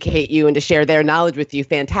to educate you and to share their knowledge with you,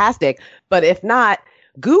 fantastic. But if not,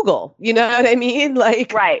 Google, you know what I mean? Like,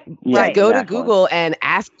 go to Google and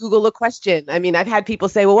ask Google a question. I mean, I've had people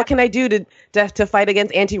say, well, what can I do to fight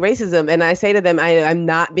against anti-racism? And I say to them, I'm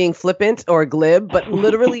not being flippant or glib, but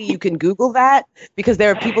literally you can Google that because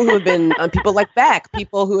there are people who have been, people like Beck,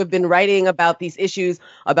 people who have been writing about these issues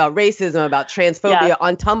about racism, about transphobia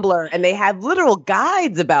on Tumblr, and they have literal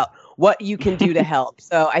guides about what you can do to help.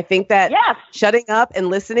 So I think that shutting up and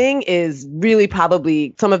listening is really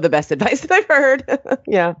probably some of the best advice that I've heard.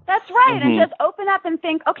 Yeah. That's right. And just open up and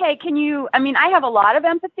think, okay, I have a lot of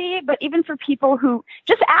empathy, but even for people who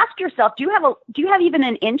just ask yourself, do you have even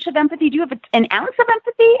an inch of empathy? Do you have an ounce of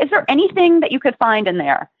empathy? Is there anything that you could find in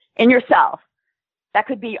there in yourself that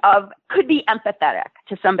could be empathetic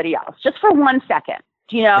to somebody else just for 1 second?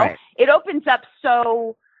 It opens up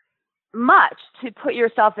so much to put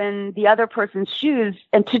yourself in the other person's shoes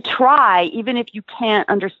and to try, even if you can't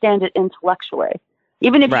understand it intellectually,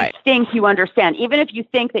 even if you think you understand, even if you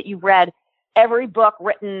think that you've read every book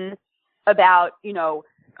written about,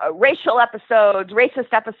 racist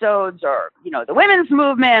episodes, or, the women's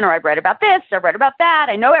movement, or I've read about this, I've read about that.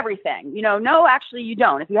 I know everything, no, actually you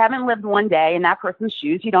don't. If you haven't lived one day in that person's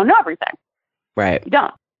shoes, you don't know everything. Right. You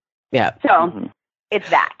don't. Yeah. So it's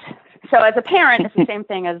that. So as a parent, it's the same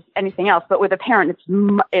thing as anything else, but with a parent,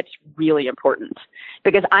 it's really important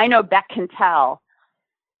because I know Beck can tell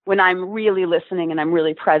when I'm really listening and I'm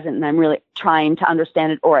really present and I'm really trying to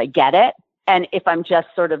understand it or I get it. And if I'm just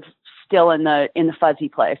sort of still in the fuzzy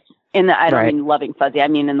place. I don't mean loving fuzzy. I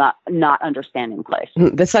mean in the not understanding place.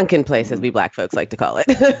 The sunken place, as we Black folks like to call it.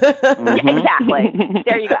 Yeah, exactly.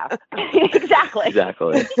 There you go. Exactly.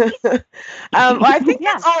 Well, I think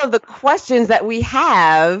that's all of the questions that we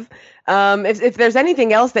have. If there's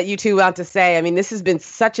anything else that you two want to say, I mean, this has been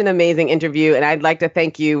such an amazing interview, and I'd like to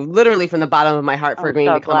thank you literally from the bottom of my heart for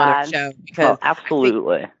agreeing to come on our show. Because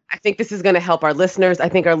absolutely. I think this is going to help our listeners. I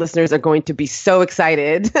think our listeners are going to be so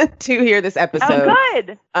excited to hear this episode.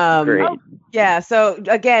 Oh, good. Great. Yeah. So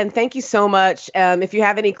again, thank you so much. If you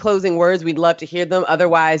have any closing words, we'd love to hear them.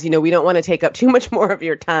 Otherwise, we don't want to take up too much more of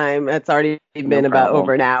your time. It's already been about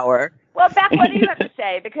over an hour. Well, Beck, what do you have to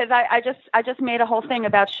say? Because I just made a whole thing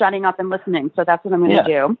about shutting up and listening. So that's what I'm going to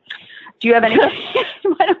do. Do you have anything?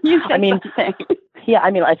 Why don't you say something? Yeah.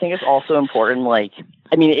 I mean, I think it's also important.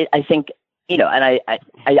 I think. And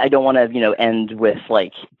I don't want to, end with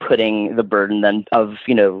putting the burden then of,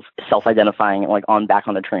 self-identifying back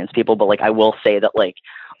on the trans people. But I will say that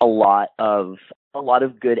a lot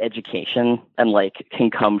of good education and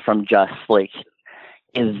can come from just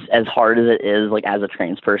is as hard as it is as a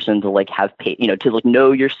trans person to have to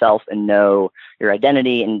know yourself and know your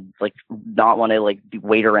identity and not want to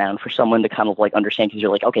wait around for someone to kind of understand, because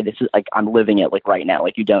you're okay, this is I'm living it right now.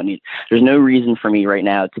 You don't need, there's no reason for me right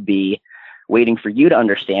now to be waiting for you to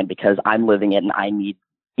understand, because I'm living it and I need,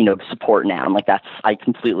 support now. And I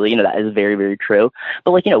completely, that is very, very true.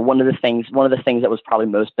 But one of the things that was probably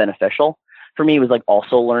most beneficial for me was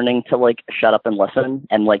also learning to shut up and listen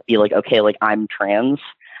and be okay, I'm trans,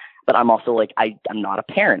 but I'm also I'm not a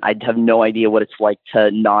parent. I have no idea what it's like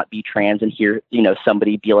to not be trans and hear,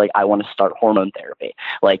 somebody be I want to start hormone therapy,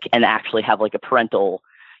 and actually have a parental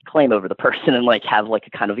claim over the person and have a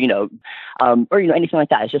kind of, or, anything like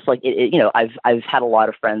that. It's just I've had a lot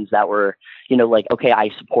of friends that were, okay, I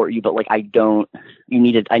support you, but I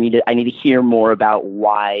need to hear more about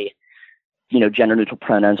why, gender neutral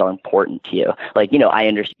pronouns are important to you. I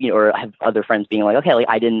understand, or I have other friends being okay,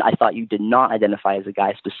 I thought you did not identify as a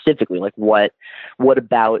guy specifically. What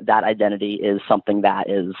about that identity is something that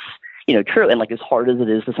is, true. And as hard as it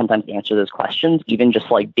is to sometimes answer those questions, even just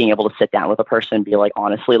being able to sit down with a person and be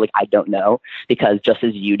honestly, I don't know, because just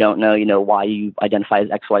as you don't know, why you identify as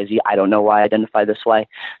XYZ, I don't know why I identify this way.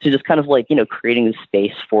 So just kind of creating the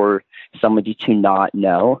space for somebody to not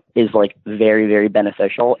know is very, very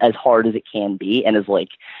beneficial, as hard as it can be. And is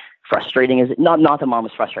frustrating as it, not that mom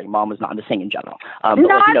was frustrating. Mom was not, I'm just saying in general. But no,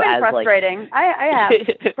 I've been frustrating. I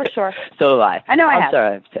have, for sure. So have I. I know I have. I'm sorry,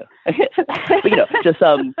 I have too.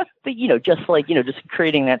 But just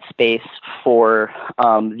creating that space for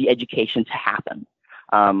the education to happen.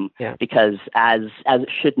 Because as it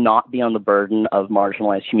should not be on the burden of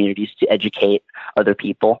marginalized communities to educate other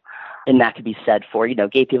people. And that could be said for,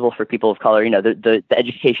 gay people, for people of color, the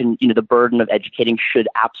education, the burden of educating should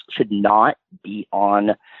not be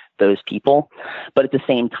on those people. But at the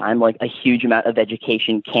same time, a huge amount of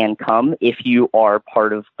education can come if you are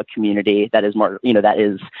part of a community that is more, that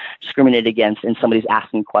is discriminated against, and somebody's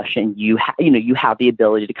asking a question. You have the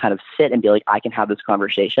ability to kind of sit and be I can have this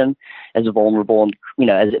conversation, as vulnerable and,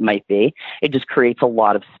 as it might be. It just creates a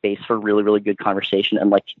lot of space for really, really good conversation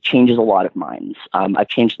and changes a lot of minds. I've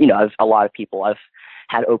changed, a lot of people I've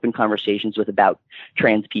had open conversations with about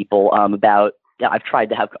trans people, I've tried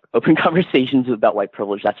to have open conversations about white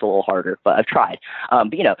privilege. That's a little harder, but I've tried. But,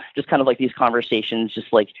 just kind of these conversations, just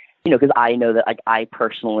because I know that I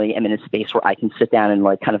personally am in a space where I can sit down and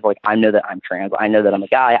I know that I'm trans. I know that I'm a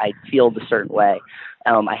guy. I feel the certain way.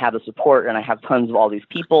 I have the support, and I have tons of all these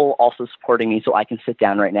people also supporting me. So I can sit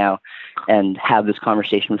down right now and have this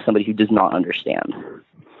conversation with somebody who does not understand.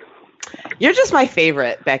 You're just my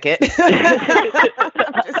favorite, Beckett.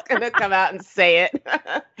 I'm just going to come out and say it.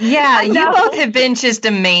 Yeah, you both have been just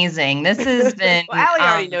amazing. This has been... Well, Allie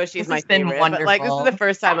already knows she's my favorite. Wonderful. But this is the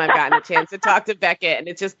first time I've gotten a chance to talk to Beckett, and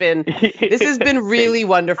it's just been... This has been really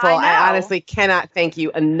wonderful. I honestly cannot thank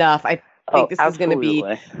you enough. I think this is going to be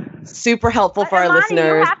super helpful for our listeners.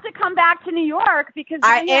 You have to come back to New York, because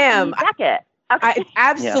I am. Beckett. Okay.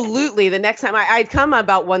 Absolutely. The next time I'd come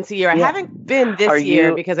about once a year. I haven't been this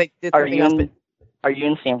year because I did something else. Are you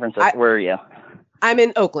in San Francisco? Where are you? I'm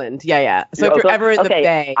in Oakland. Yeah. So if you're ever in the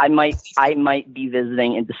Bay, I might be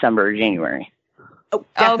visiting in December or January. Oh,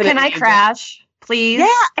 can I crash? Please? Yeah.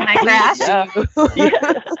 Can I crash?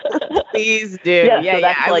 Please do.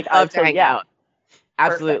 Yeah. I would love to hang out.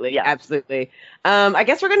 Absolutely. Perfect, Absolutely. I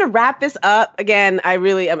guess we're going to wrap this up. Again, I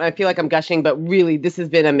feel like I'm gushing, but really this has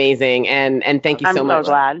been amazing. And thank you so much. I'm so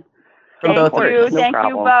glad. Thank you both. Thank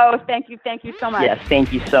you both. Thank you so much. Yes,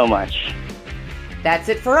 thank you so much. That's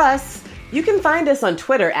it for us. You can find us on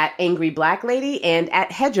Twitter at Angry Black Lady and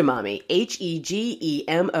at Hegemommy,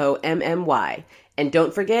 HEGEMOMMY. And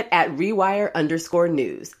don't forget at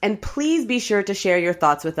Rewire_news. And please be sure to share your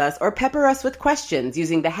thoughts with us or pepper us with questions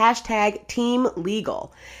using the hashtag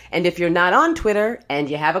TeamLegal. And if you're not on Twitter and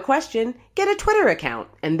you have a question, get a Twitter account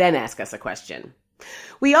and then ask us a question.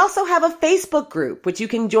 We also have a Facebook group, which you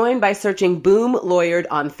can join by searching Boom Lawyered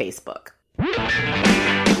on Facebook.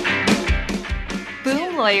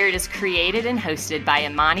 Boom Lawyered is created and hosted by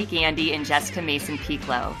Imani Gandhi and Jessica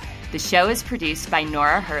Mason-Piclo. The show is produced by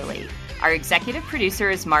Nora Hurley. Our executive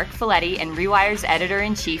producer is Mark Folletti, and Rewire's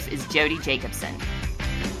editor-in-chief is Jody Jacobson.